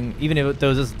flooring, even if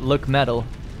those look metal,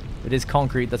 it is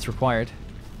concrete that's required.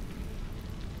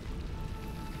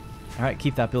 Alright,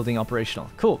 keep that building operational.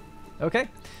 Cool. Okay.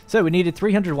 So we needed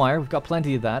 300 wire. We've got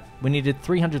plenty of that. We needed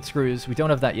 300 screws. We don't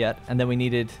have that yet. And then we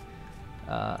needed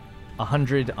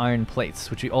 100 iron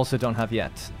plates, which we also don't have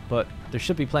yet. But there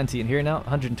should be plenty in here now.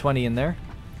 120 in there.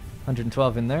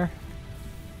 112 in there.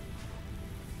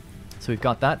 So we've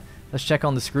got that. Let's check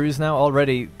on the screws now.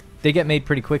 Already, they get made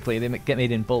pretty quickly. They get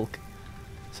made in bulk.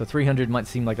 So 300 might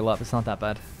seem like a lot, but it's not that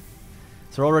bad.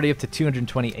 So we're already up to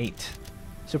 228.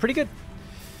 So pretty good.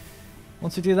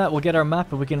 Once we do that, we'll get our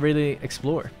map and we can really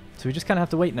explore. So we just kind of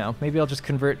have to wait now. Maybe I'll just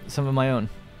convert some of my own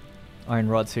iron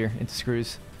rods here into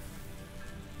screws.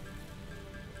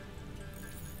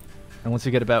 And once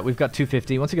we get about, we've got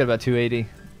 250. Once we get about 280,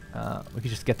 we can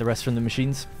just get the rest from the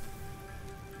machines.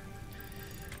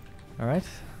 Alright.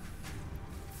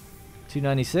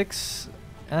 296.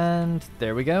 And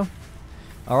there we go.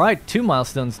 Alright, 2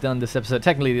 milestones done this episode.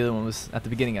 Technically the other one was at the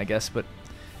beginning, I guess, but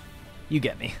you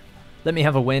get me. Let me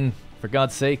have a win, for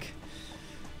God's sake.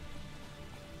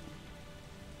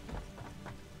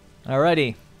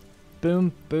 Alrighty.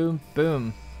 Boom, boom,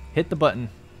 boom. Hit the button.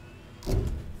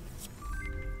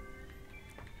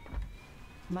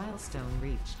 Milestone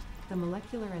reached. The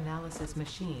molecular analysis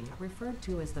machine, referred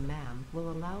to as the MAM,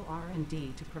 will allow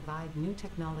R&D to provide new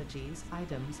technologies,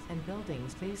 items, and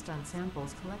buildings based on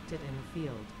samples collected in the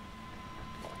field.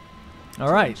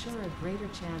 Alright. To ensure a greater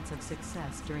chance of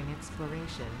success during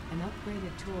exploration, an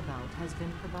upgraded tool belt has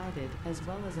been provided, as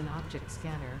well as an object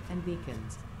scanner and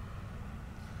beacons.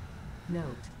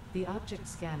 Note: the object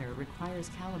scanner requires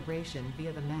calibration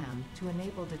via the MAM to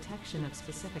enable detection of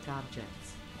specific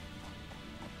objects.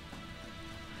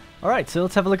 Alright, so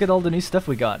let's have a look at all the new stuff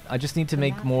we got. I just need to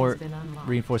make more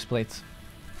reinforced plates.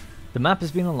 The map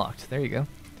has been unlocked. There you go.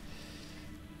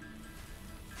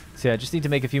 So yeah, I just need to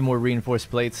make a few more reinforced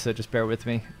plates, so just bear with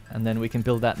me. And then we can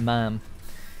build that MAM.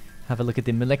 Have a look at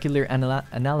the molecular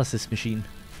analysis machine.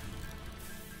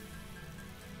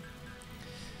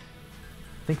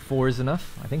 I think 4 is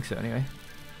enough. I think so anyway.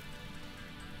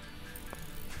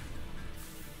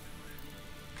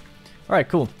 Alright,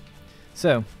 cool.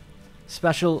 So,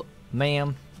 special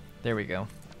MAM. There we go.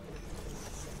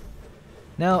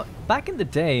 Now, back in the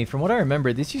day, from what I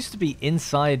remember, this used to be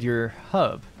inside your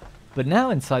hub. But now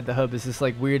inside the hub is this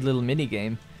like weird little mini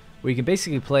game where you can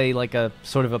basically play like a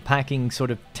sort of a packing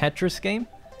sort of Tetris game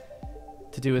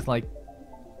to do with like,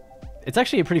 it's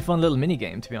actually a pretty fun little mini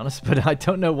game to be honest, but I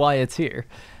don't know why it's here.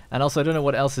 And also I don't know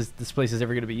what else this place is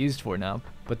ever going to be used for now.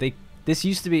 But this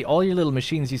used to be, all your little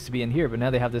machines used to be in here, but now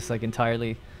they have this like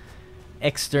entirely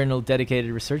external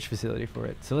dedicated research facility for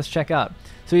it. So let's check out.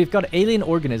 So we've got alien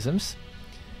organisms.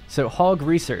 So hog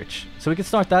research. So we can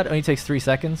start that, only takes 3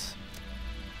 seconds.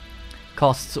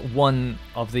 Costs 1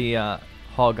 of the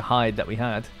hog hide that we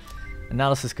had.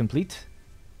 Analysis complete.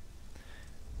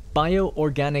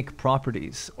 Bioorganic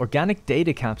properties. Organic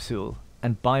data capsule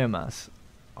and biomass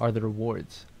are the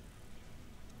rewards.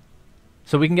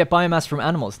 So we can get biomass from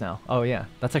animals now. Oh yeah,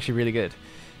 that's actually really good.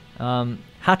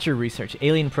 Hatcher research.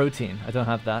 Alien protein. I don't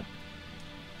have that.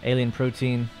 Alien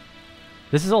protein.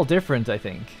 This is all different, I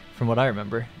think, from what I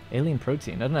remember. Alien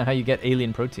protein. I don't know how you get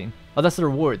alien protein. Oh, that's the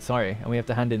reward, sorry. And we have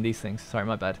to hand in these things. Sorry,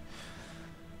 my bad.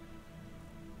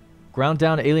 Ground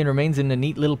down alien remains in a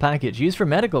neat little package. Used for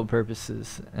medical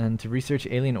purposes and to research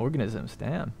alien organisms.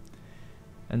 Damn.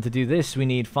 And to do this, we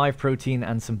need 5 protein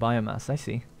and some biomass. I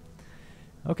see.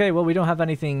 Okay, well, we don't have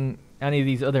any of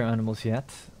these other animals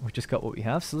yet. We've just got what we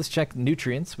have. So let's check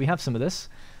nutrients. We have some of this.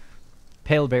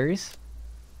 Pale berries.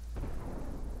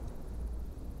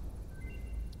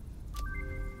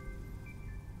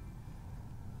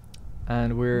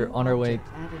 And we're on our way.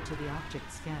 Added to the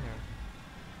object scanner.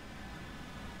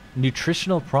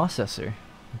 Nutritional processor.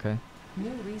 Okay.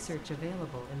 New research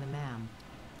available in the MAM.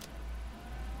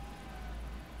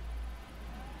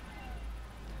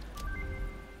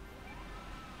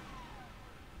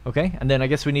 Okay, and then I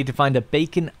guess we need to find a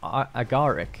bacon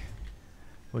agaric,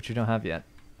 which we don't have yet.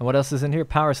 And what else is in here?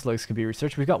 Power slugs can be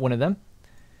researched. We've got one of them.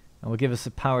 And will give us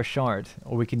a power shard.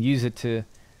 Or we can use it to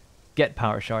get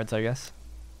power shards, I guess.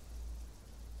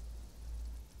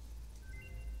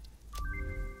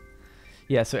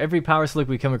 Yeah, so every power slug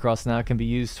we come across now can be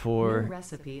used New for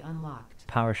recipe unlocked.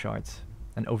 power shards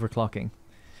and overclocking.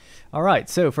 Alright,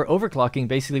 so for overclocking,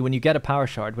 basically when you get a power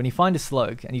shard, when you find a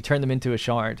slug and you turn them into a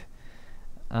shard,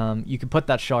 you can put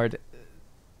that shard...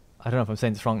 I don't know if I'm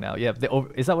saying this wrong now. Yeah,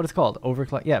 is that what it's called?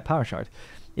 Overclock? Yeah, power shard.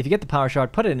 If you get the power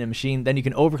shard, put it in a machine, then you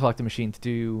can overclock the machine to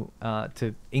do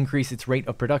to increase its rate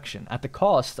of production at the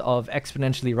cost of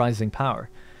exponentially rising power.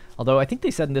 Although I think they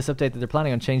said in this update that they're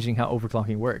planning on changing how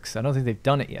overclocking works. I don't think they've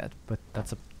done it yet, but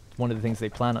that's one of the things they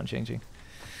plan on changing.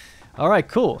 Alright,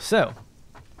 cool. So,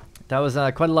 that was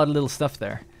quite a lot of little stuff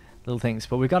there. Little things.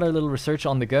 But we got our little research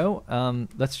on the go.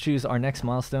 Let's choose our next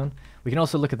milestone. We can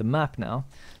also look at the map now.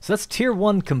 So that's tier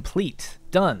 1 complete.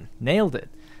 Done. Nailed it.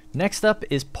 Next up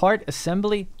is part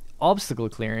assembly, obstacle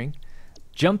clearing,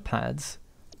 jump pads,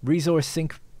 resource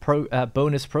sync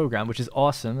bonus program, which is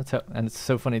awesome. And it's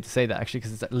so funny to say that actually,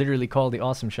 because it's literally called the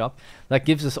Awesome Shop. That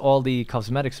gives us all the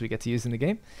cosmetics we get to use in the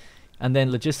game. And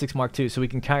then logistics mark 2, so we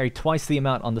can carry twice the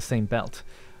amount on the same belt.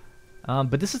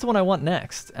 But this is the one I want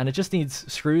next, and it just needs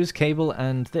screws, cable,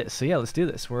 and this. So yeah, let's do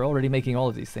this. We're already making all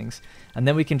of these things. And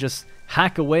then we can just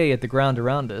hack away at the ground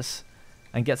around us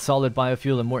and get solid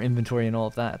biofuel and more inventory and all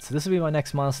of that. So this will be my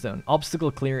next milestone, obstacle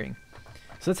clearing.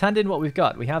 So let's hand in what we've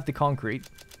got. We have the concrete.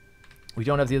 We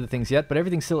don't have the other things yet, but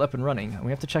everything's still up and running. And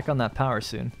we have to check on that power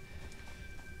soon.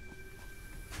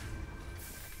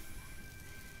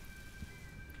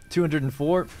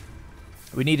 $204.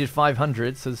 We needed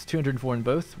 500, so there's 204 in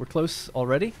both. We're close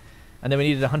already. And then we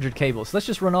needed 100 cables. So let's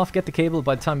just run off, get the cable.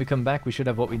 By the time we come back, we should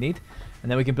have what we need. And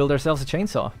then we can build ourselves a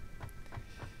chainsaw.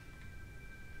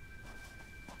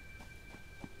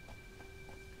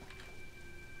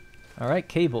 Alright,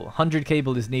 cable. 100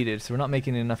 cable is needed, so we're not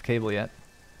making enough cable yet.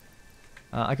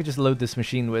 I could just load this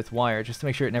machine with wire just to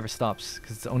make sure it never stops,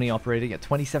 because it's only operating at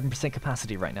 27%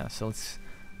 capacity right now. So let's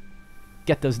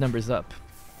get those numbers up.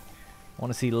 I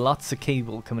want to see lots of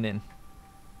cable coming in.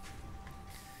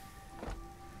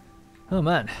 Oh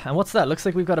man, and what's that? Looks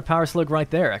like we've got a power slug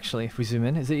right there actually, if we zoom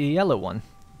in. Is it a yellow one?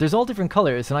 There's all different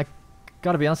colors, and I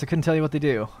gotta be honest, I couldn't tell you what they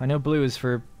do. I know blue is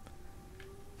for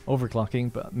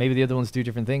overclocking, but maybe the other ones do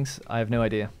different things. I have no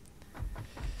idea.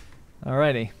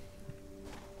 Alrighty.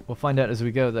 We'll find out as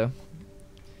we go though.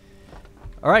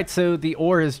 Alright, so the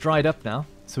ore is dried up now,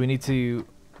 so we need to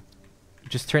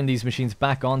just turn these machines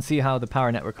back on, see how the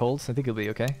power network holds. I think it'll be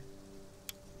okay.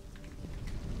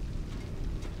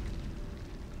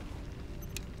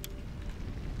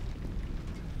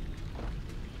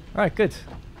 Alright, good.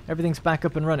 Everything's back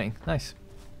up and running. Nice.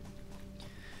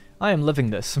 I am loving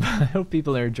this. I hope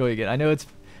people are enjoying it. I know it's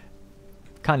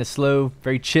kind of slow,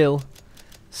 very chill.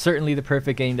 Certainly the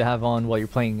perfect game to have on while you're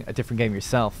playing a different game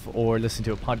yourself, or listen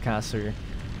to a podcast, or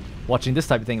watching this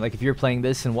type of thing. Like if you're playing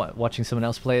this and watching someone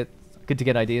else play it, good to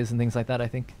get ideas and things like that, I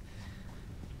think.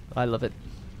 I love it.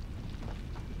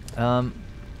 I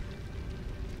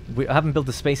haven't built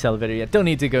the space elevator yet. Don't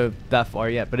need to go that far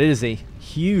yet, but it is a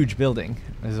huge building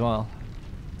as well.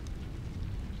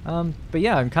 But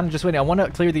yeah, I'm kind of just waiting. I want to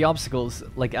clear the obstacles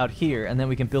like out here, and then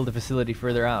we can build a facility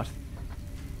further out.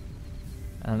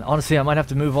 And honestly, I might have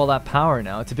to move all that power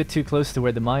now. It's a bit too close to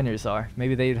where the miners are.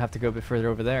 Maybe they'd have to go a bit further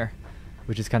over there,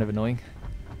 which is kind of annoying.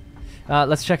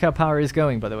 Let's check how power is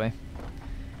going, by the way.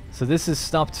 So this has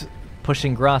stopped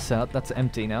pushing grass out. That's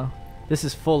empty now. This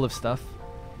is full of stuff.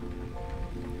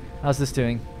 How's this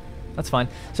doing? That's fine.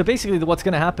 So basically what's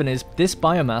going to happen is this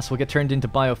biomass will get turned into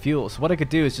biofuel. So what I could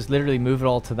do is just literally move it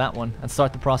all to that one and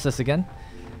start the process again,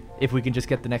 if we can just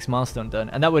get the next milestone done.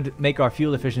 And that would make our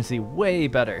fuel efficiency way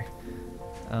better.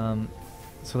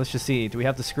 So let's just see. Do we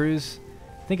have the screws?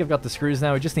 I think I've got the screws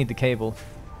now. We just need the cable.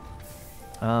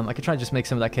 I could try and just make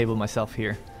some of that cable myself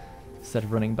here instead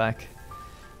of running back.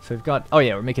 So we've got... Oh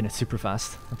yeah, we're making it super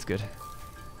fast. That's good.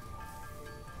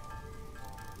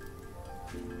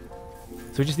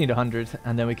 So we just need 100,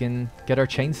 and then we can get our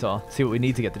chainsaw. See what we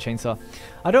need to get the chainsaw.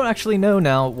 I don't actually know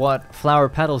now what flower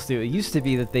petals do. It used to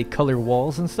be that they color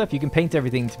walls and stuff. You can paint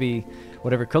everything to be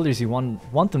whatever colors you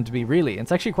want them to be, really.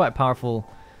 It's actually quite a powerful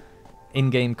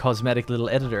in-game cosmetic little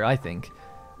editor, I think.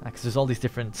 Because there's all these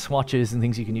different swatches and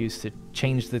things you can use to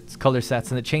change the color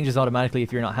sets, and it changes automatically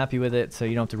if you're not happy with it, so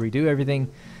you don't have to redo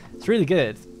everything. It's really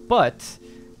good, but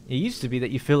it used to be that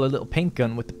you fill a little paint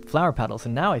gun with the flower petals,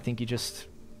 and now I think you just...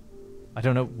 I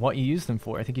don't know what you use them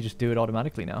for. I think you just do it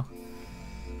automatically now.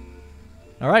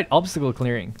 Alright, obstacle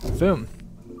clearing. Boom.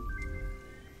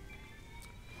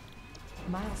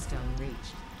 Milestone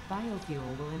reached.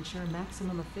 Biofuel will ensure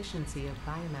maximum efficiency of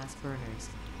biomass burners.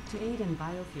 To aid in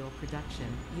biofuel production,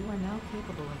 you are now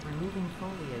capable of removing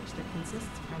foliage that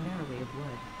consists primarily of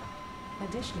wood.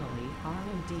 Additionally,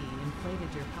 R&D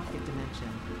inflated your pocket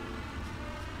dimension.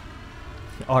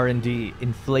 R&D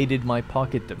inflated my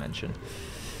pocket dimension.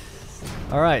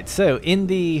 Alright, so in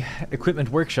the equipment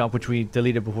workshop, which we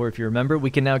deleted before if you remember,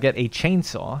 we can now get a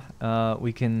chainsaw.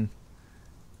 We can...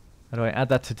 How do I add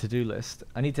that to to-do list?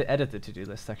 I need to edit the to-do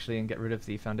list actually and get rid of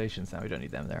the foundations now. We don't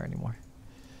need them there anymore.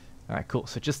 Alright, cool.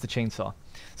 So just the chainsaw.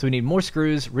 So we need more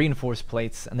screws, reinforced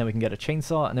plates, and then we can get a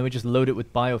chainsaw, and then we just load it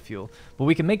with biofuel. But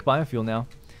we can make biofuel now.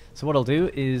 So what I'll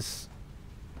do is...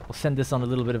 I'll send this on a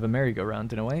little bit of a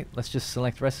merry-go-round in a way. Let's just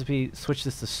select recipe, switch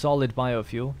this to solid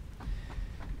biofuel.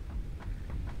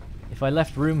 If I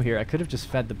left room here, I could have just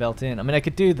fed the belt in. I mean, I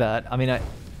could do that. I mean,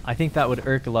 I think that would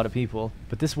irk a lot of people.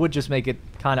 But this would just make it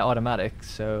kind of automatic.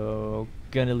 So,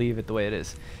 gonna leave it the way it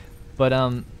is. But,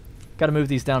 gotta move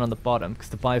these down on the bottom because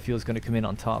the biofuel is gonna come in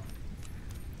on top.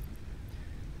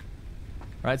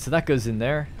 Alright, so that goes in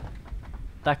there.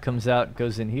 That comes out,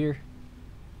 goes in here.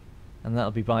 And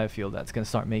that'll be biofuel that's gonna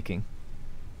start making.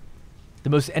 The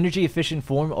most energy efficient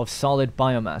form of solid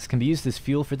biomass can be used as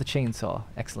fuel for the chainsaw.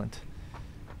 Excellent.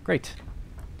 Great.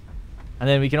 And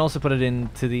then we can also put it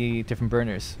into the different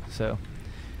burners. So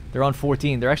they're on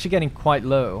 14. They're actually getting quite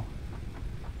low.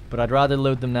 But I'd rather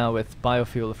load them now with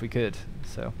biofuel if we could.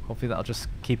 So hopefully that'll just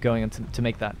keep going to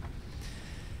make that.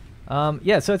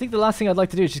 Yeah, so I think the last thing I'd like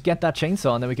to do is just get that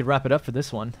chainsaw and then we could wrap it up for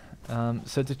this one.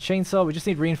 So to chainsaw, we just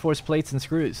need reinforced plates and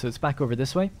screws. So it's back over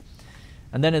this way.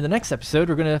 And then in the next episode,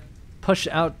 we're going to push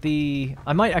out the...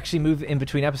 I might actually move in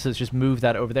between episodes, just move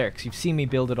that over there. Because you've seen me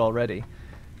build it already.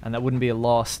 And that wouldn't be a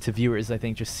loss to viewers, I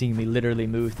think, just seeing me literally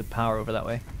move the power over that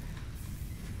way.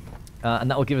 And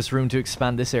that will give us room to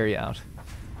expand this area out.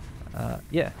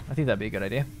 Yeah, I think that'd be a good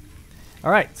idea.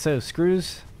 Alright, so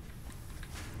screws,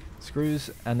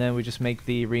 and then we just make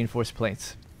the reinforced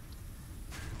plates.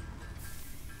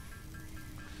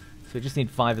 So we just need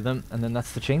 5 of them, and then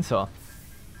that's the chainsaw.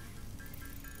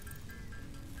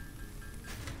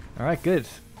 Alright, good.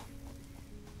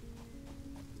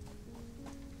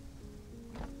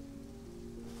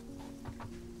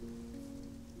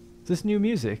 Is this new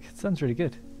music? It sounds really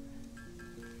good.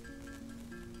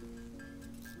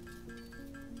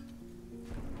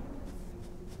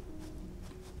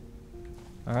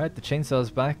 Alright, the chainsaw's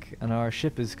back and our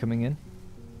ship is coming in.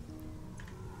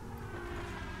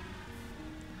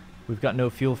 We've got no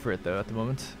fuel for it though at the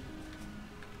moment.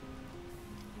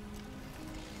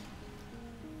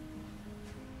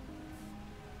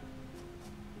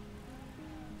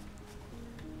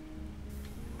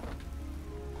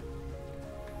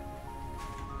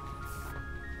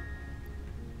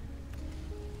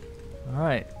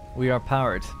 Alright, we are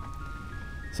powered.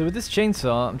 So with this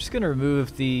chainsaw, I'm just going to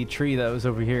remove the tree that was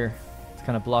over here. It's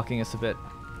kind of blocking us a bit.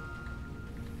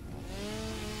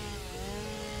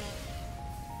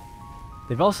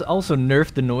 They've also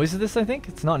nerfed the noise of this, I think.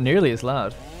 It's not nearly as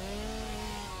loud.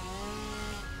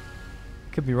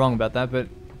 Could be wrong about that, but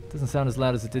it doesn't sound as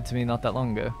loud as it did to me not that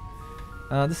long ago.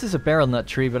 This is a barrel nut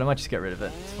tree, but I might just get rid of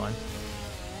it. It's fine.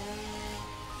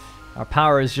 Our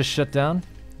power is just shut down.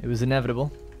 It was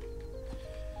inevitable.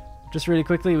 Just really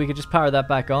quickly, we could just power that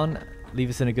back on, leave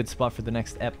us in a good spot for the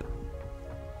next ep.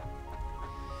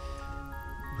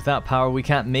 Without power, we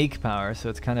can't make power, so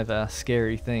it's kind of a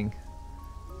scary thing.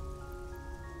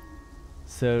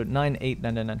 So 9, 8,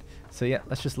 9, 9, 9. So yeah,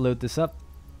 let's just load this up.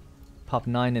 Pop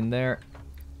 9 in there.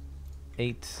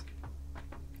 8.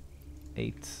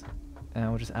 8. And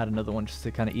we'll just add another one just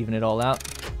to kind of even it all out.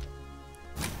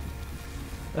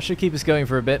 That should keep us going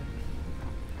for a bit.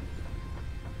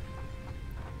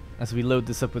 As we load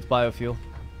this up with biofuel.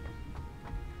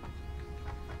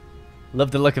 Love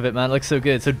the look of it, man. It looks so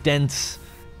good. So dense.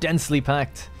 Densely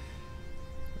packed.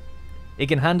 It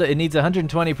can handle... It needs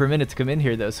 120 per minute to come in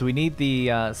here, though. So we need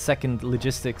the second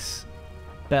logistics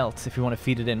belt if we want to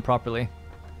feed it in properly.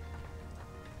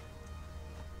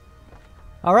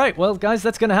 Alright, well, guys,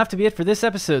 that's going to have to be it for this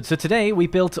episode. So today, we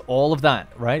built all of that,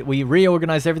 right? We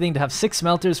reorganized everything to have 6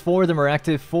 smelters. 4 of them are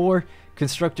active. 4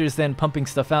 constructors then pumping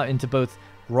stuff out into both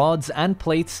rods and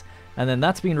plates, and then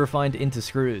that's being refined into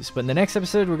screws. But in the next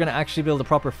episode, we're going to actually build a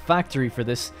proper factory for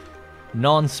this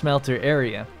non-smelter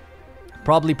area.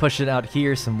 Probably push it out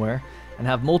here somewhere and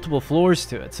have multiple floors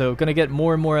to it. So going to get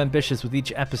more and more ambitious with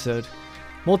each episode.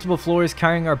 Multiple floors,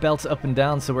 carrying our belts up and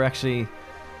down, so we're actually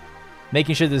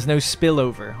making sure there's no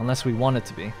spillover unless we want it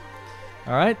to be.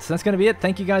 Alright, so that's going to be it.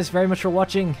 Thank you guys very much for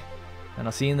watching, and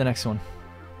I'll see you in the next one.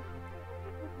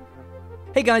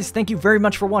 Hey guys, thank you very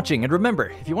much for watching, and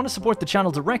remember, if you want to support the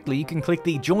channel directly, you can click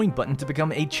the join button to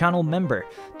become a channel member.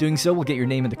 Doing so will get your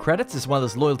name in the credits, as well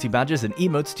as loyalty badges and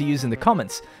emotes to use in the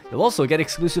comments. You'll also get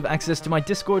exclusive access to my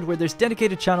Discord, where there's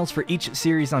dedicated channels for each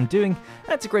series I'm doing,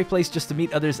 and it's a great place just to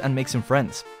meet others and make some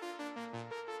friends.